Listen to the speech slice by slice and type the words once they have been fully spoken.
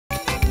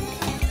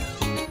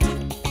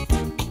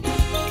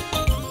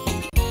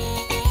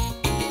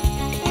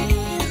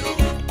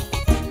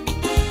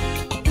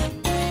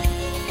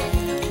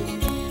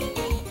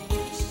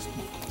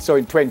So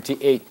in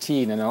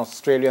 2018, an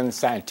Australian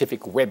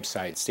scientific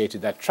website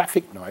stated that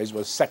traffic noise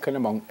was second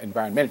among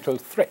environmental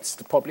threats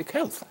to public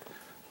health.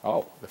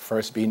 Oh, the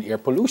first being air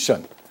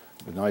pollution.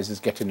 The noise is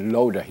getting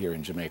louder here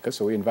in Jamaica,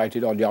 so we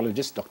invited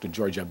audiologist Dr.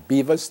 Georgia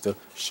Beavers to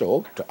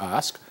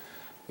ask,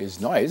 is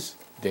noise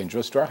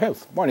dangerous to our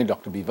health? Morning,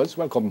 Dr. Beavers.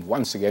 Welcome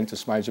once again to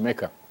Smile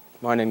Jamaica.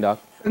 Morning, Doc.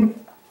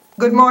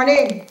 Good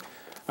morning.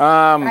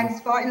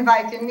 Thanks for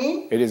inviting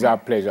me. It is our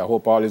pleasure. I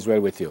hope all is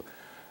well with you.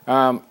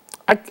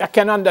 I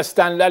can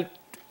understand that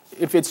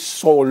if it's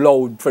so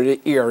loud for the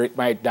ear, it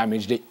might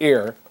damage the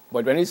ear.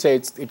 But when you say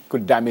it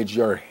could damage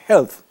your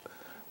health,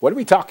 what are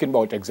we talking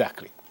about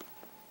exactly?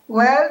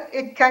 Well,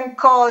 it can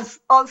cause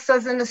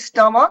ulcers in the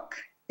stomach.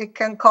 It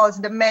can cause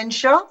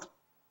dementia.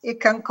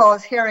 It can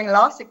cause hearing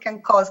loss. It can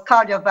cause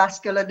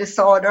cardiovascular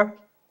disorder,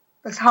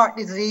 it's heart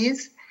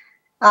disease.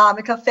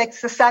 It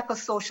affects the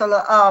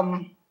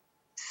psychosocial,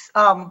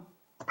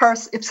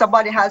 if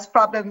somebody has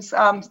problems,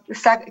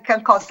 it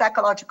can cause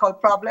psychological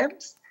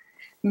problems,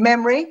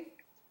 memory,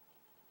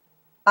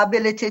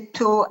 ability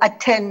to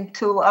attend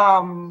to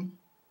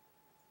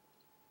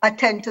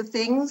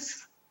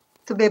things,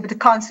 to be able to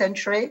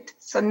concentrate.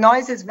 So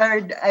noise is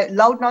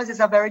loud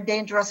noises are very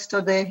dangerous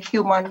to the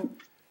human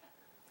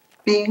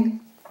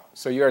being.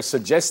 So you're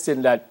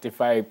suggesting that if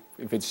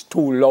it's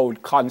too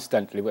loud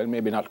constantly, well,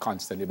 maybe not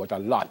constantly, but a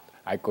lot,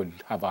 I could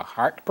have a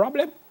heart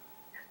problem?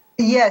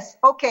 Yes.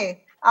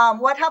 Okay.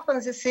 What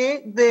happens, you see,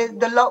 when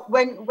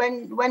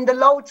the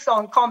loud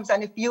sound comes,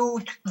 and if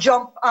you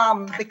jump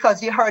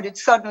because you heard it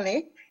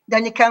suddenly,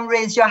 then it can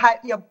raise your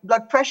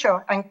blood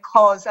pressure and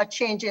cause a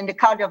change in the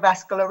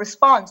cardiovascular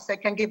response. So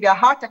it can give you a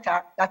heart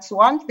attack. That's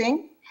one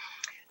thing.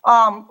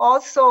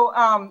 Also,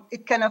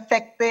 it can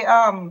affect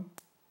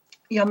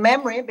your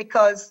memory,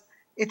 because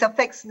it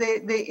affects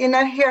the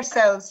inner hair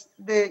cells.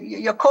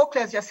 Your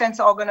cochlea is your sense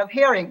organ of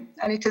hearing,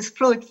 and it is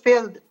fluid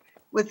filled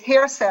with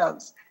hair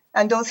cells.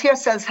 And those hair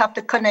cells have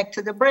to connect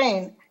to the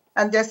brain.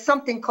 And there's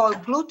something called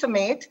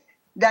glutamate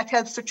that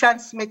helps to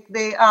transmit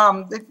the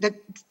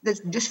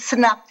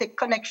synaptic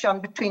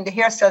connection between the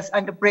hair cells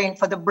and the brain,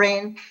 for the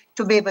brain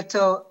to be able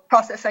to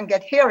process and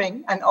get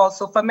hearing, and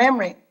also for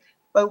memory.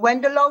 But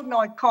when the loud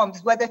noise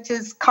comes, whether it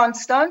is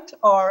constant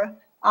or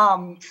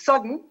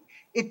sudden,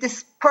 it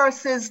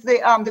disperses the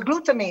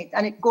glutamate,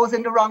 and it goes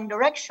in the wrong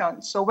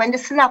direction. So when the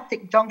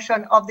synaptic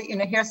junction of the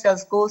inner hair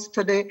cells goes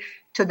to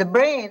the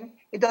brain,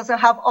 it doesn't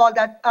have all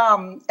that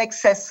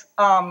excess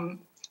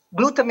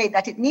glutamate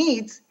that it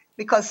needs,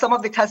 because some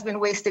of it has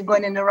been wasted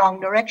going in the wrong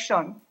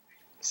direction.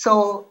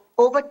 So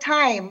over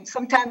time,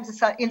 sometimes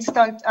it's an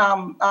instant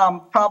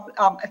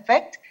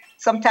effect.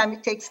 Sometimes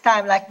it takes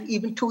time, like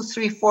even 2,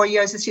 3, 4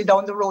 years as you're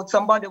down the road,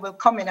 somebody will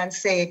come in and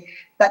say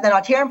that they're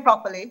not hearing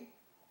properly,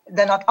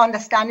 they're not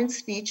understanding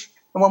speech.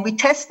 And when we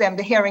test them,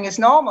 the hearing is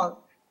normal.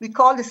 We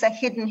call this a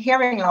hidden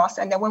hearing loss.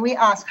 And then when we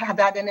ask, have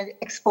they had any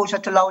exposure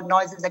to loud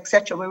noises,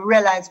 etc., we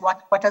realize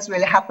what has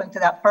really happened to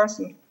that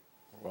person.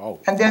 Wow.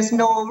 And there's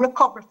no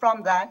recovery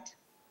from that.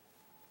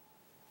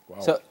 Wow.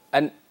 So,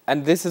 and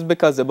this is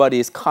because the body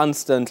is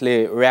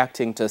constantly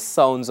reacting to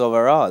sounds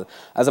overall.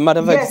 As a matter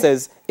of fact, it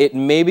says it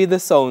may be the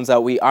sounds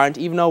that we aren't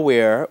even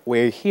aware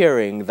we're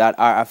hearing that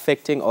are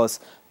affecting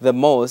us the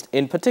most,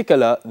 in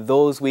particular,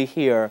 those we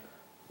hear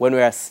when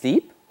we're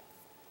asleep?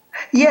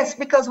 Yes,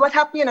 because what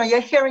happens, your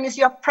hearing is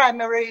your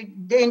primary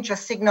danger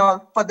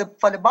signal for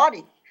the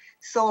body.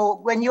 So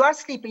when you are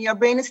sleeping, your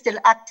brain is still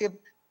active,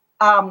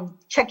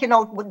 checking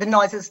out what the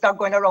noises that are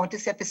going around to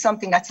see if it's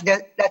something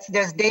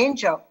there's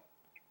danger.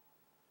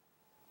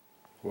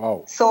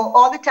 Wow. So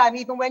all the time,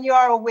 even when you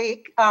are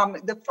awake,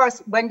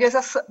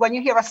 when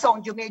you hear a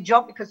sound, you may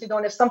jump because you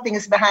don't know if something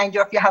is behind you,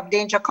 or if you have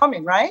danger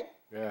coming, right?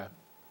 Yeah,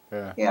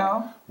 yeah.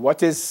 Yeah.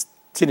 What is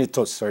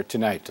tinnitus or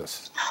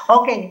tinnitus?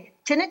 Okay,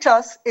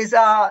 tinnitus is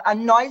a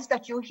noise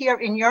that you hear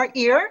in your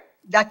ear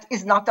that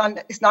is not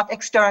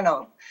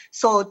external.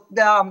 So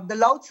the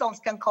loud sounds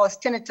can cause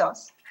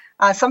tinnitus.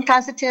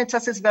 Sometimes the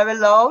tinnitus is very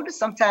loud,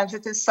 sometimes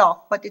it is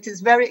soft, but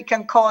it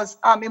can cause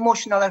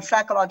emotional and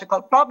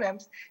psychological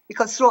problems,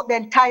 because throughout the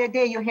entire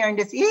day you're hearing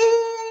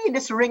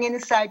this ringing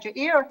inside your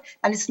ear,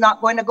 and it's not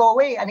going to go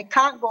away, and it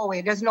can't go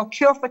away. There's no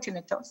cure for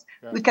tinnitus.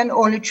 Yeah. We can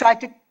only try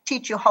to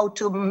teach you how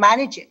to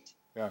manage it.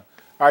 Yeah.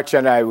 Archie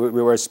and I,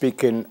 we were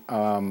speaking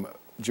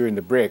during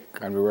the break,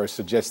 and we were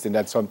suggesting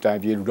that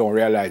sometimes you don't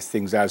realize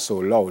things are so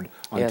loud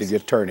until you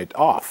turn it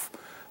off.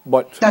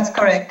 But that's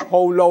correct.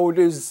 How loud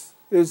is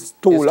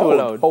too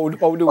loud? How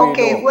do we know?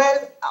 Okay,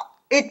 well,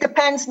 it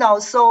depends now.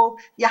 So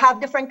you have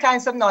different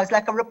kinds of noise,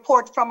 like a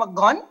report from a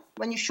gun.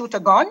 When you shoot a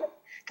gun,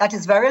 that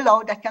is very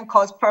loud. That can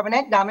cause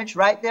permanent damage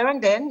right there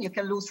and then. You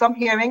can lose some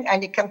hearing,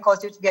 and it can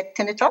cause you to get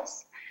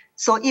tinnitus.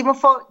 So even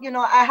for,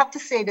 I have to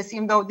say this,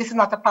 even though this is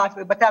not a part of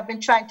it, but I've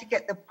been trying to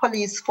get the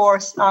police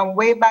force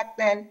way back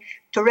then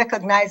to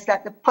recognize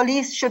that the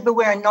police should be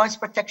wearing noise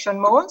protection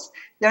modes.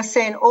 They're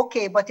saying,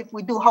 okay, but if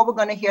we do, how we're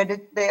going to hear the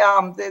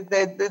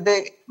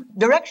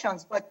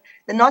directions? But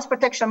the noise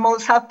protection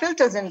modes have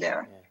filters in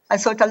there. Yes.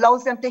 And so it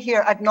allows them to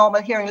hear at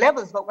normal hearing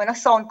levels. But when a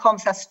sound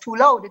comes that's too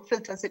loud, it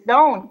filters it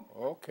down.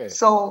 Okay.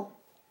 So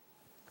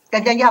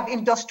And then you have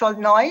industrial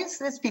noise.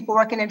 There's people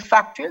working in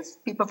factories,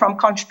 people from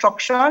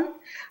construction,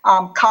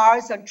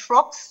 cars and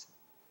trucks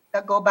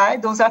that go by.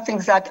 Those are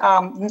things that,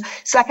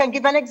 so I can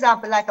give an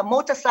example, like a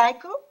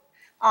motorcycle.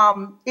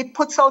 It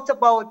puts out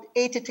about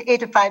 80 to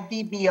 85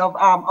 dB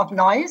of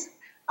noise.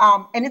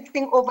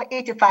 Anything over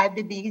 85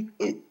 dB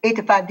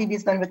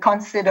is going to be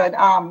considered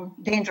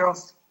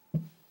dangerous.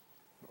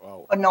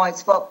 Wow.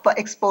 Noise for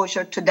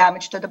exposure to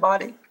damage to the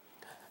body.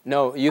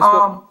 No,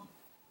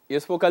 you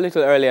spoke a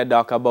little earlier,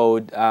 Doc,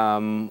 about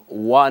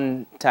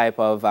one type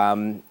of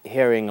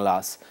hearing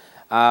loss.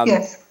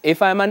 Yes.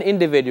 If I'm an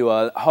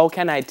individual, how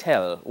can I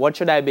tell? What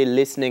should I be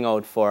listening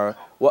out for?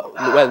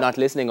 Well, not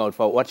listening out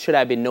for. What should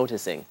I be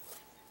noticing?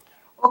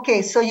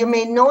 Okay, so you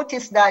may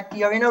notice that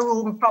you're in a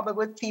room probably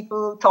with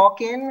people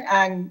talking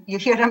and you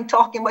hear them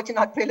talking, but you're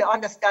not really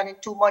understanding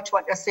too much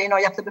what they're saying, or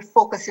you have to be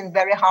focusing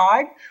very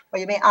hard, or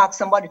you may ask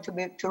somebody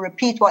to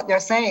repeat what they're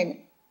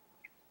saying.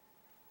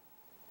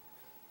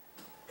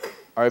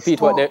 Or repeat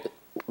what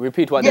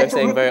they're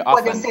saying very often.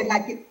 What they're saying,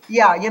 like,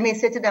 yeah, you may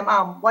say to them,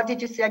 what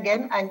did you say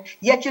again? And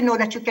yet you know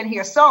that you can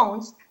hear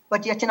sounds,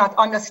 but yet you're not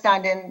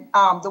understanding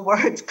the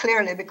words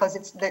clearly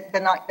because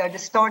they're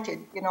distorted,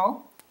 you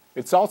know?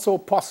 It's also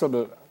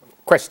possible,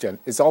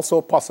 it's also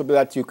possible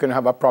that you can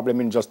have a problem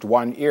in just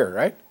one ear,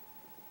 right?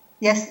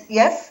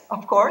 Yes,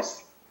 of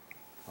course.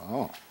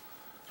 Oh,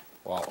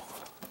 wow.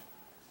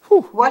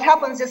 Whew. What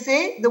happens, you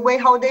see, the way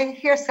how the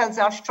hair cells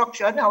are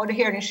structured, how the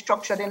hearing is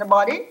structured in the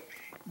body,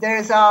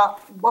 there's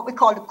what we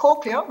call the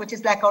cochlea, which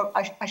is like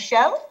a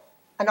shell.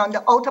 And on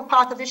the outer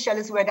part of the shell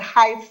is where the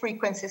high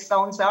frequency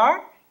sounds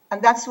are.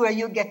 And that's where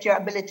you get your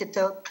ability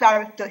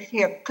to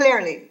hear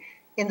clearly.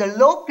 In the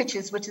low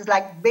pitches, which is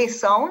like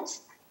bass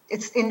sounds,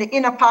 it's in the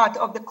inner part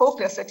of the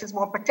cochlea, so it is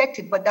more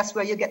protected, but that's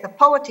where you get the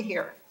power to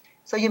hear.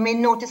 So you may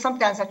notice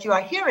sometimes that you are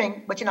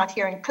hearing, but you're not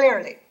hearing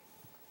clearly.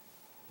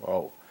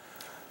 Wow.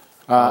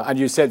 And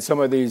you said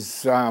some of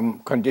these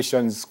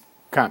conditions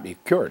can't be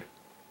cured.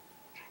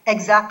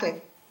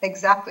 Exactly.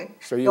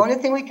 So the only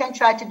thing we can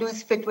try to do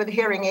is fit with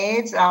hearing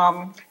aids,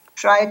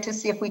 try to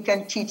see if we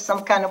can teach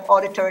some kind of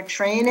auditory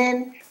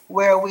training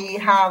where we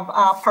have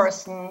a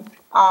person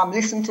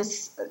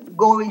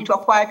go into a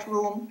quiet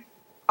room,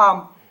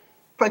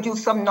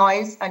 produce some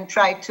noise and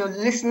try to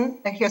listen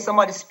and hear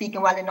somebody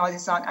speaking while the noise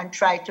is on, and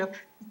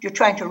you're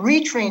trying to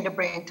retrain the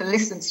brain to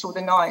listen through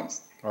the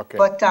noise. Okay.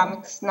 But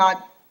it's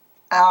not,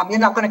 you're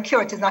not going to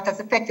cure it. It's not as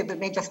effective. It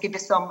may just give you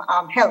some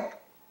help.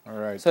 All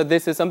right. So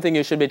this is something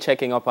you should be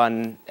checking up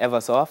on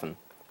ever so often.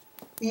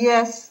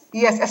 Yes,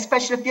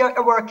 especially if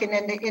you're working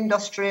in the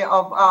industry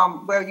of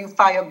where you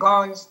fire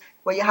guns,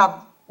 where you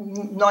have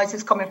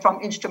noises coming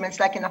from instruments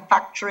like in a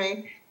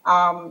factory,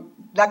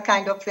 that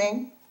kind of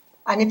thing.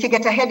 And if you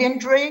get a head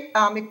injury,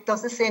 it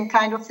does the same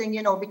kind of thing,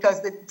 you know,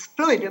 because it's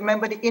fluid.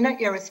 Remember, the inner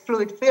ear is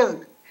fluid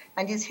filled,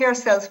 and these hair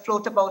cells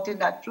float about in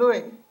that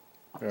fluid.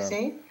 Yeah.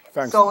 See?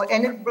 Thanks. So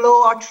any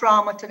blow or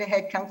trauma to the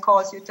head can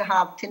cause you to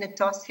have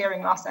tinnitus,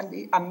 hearing loss, and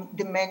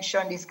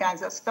dementia, and these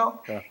kinds of stuff.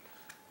 Yeah.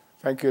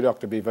 Thank you,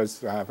 Dr.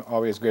 Beavers.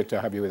 Always great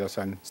to have you with us,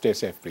 and stay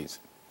safe, please.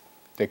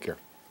 Take care.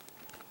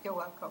 You're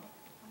welcome.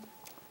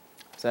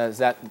 So is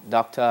that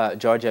Dr.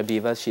 Georgia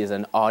Beavers? She's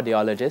an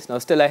audiologist. Now,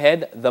 still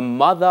ahead, the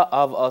mother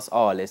of us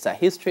all. It's a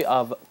history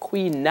of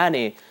Queen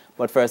Nanny.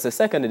 But first, the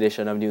second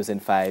edition of News in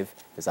 5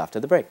 is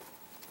after the break.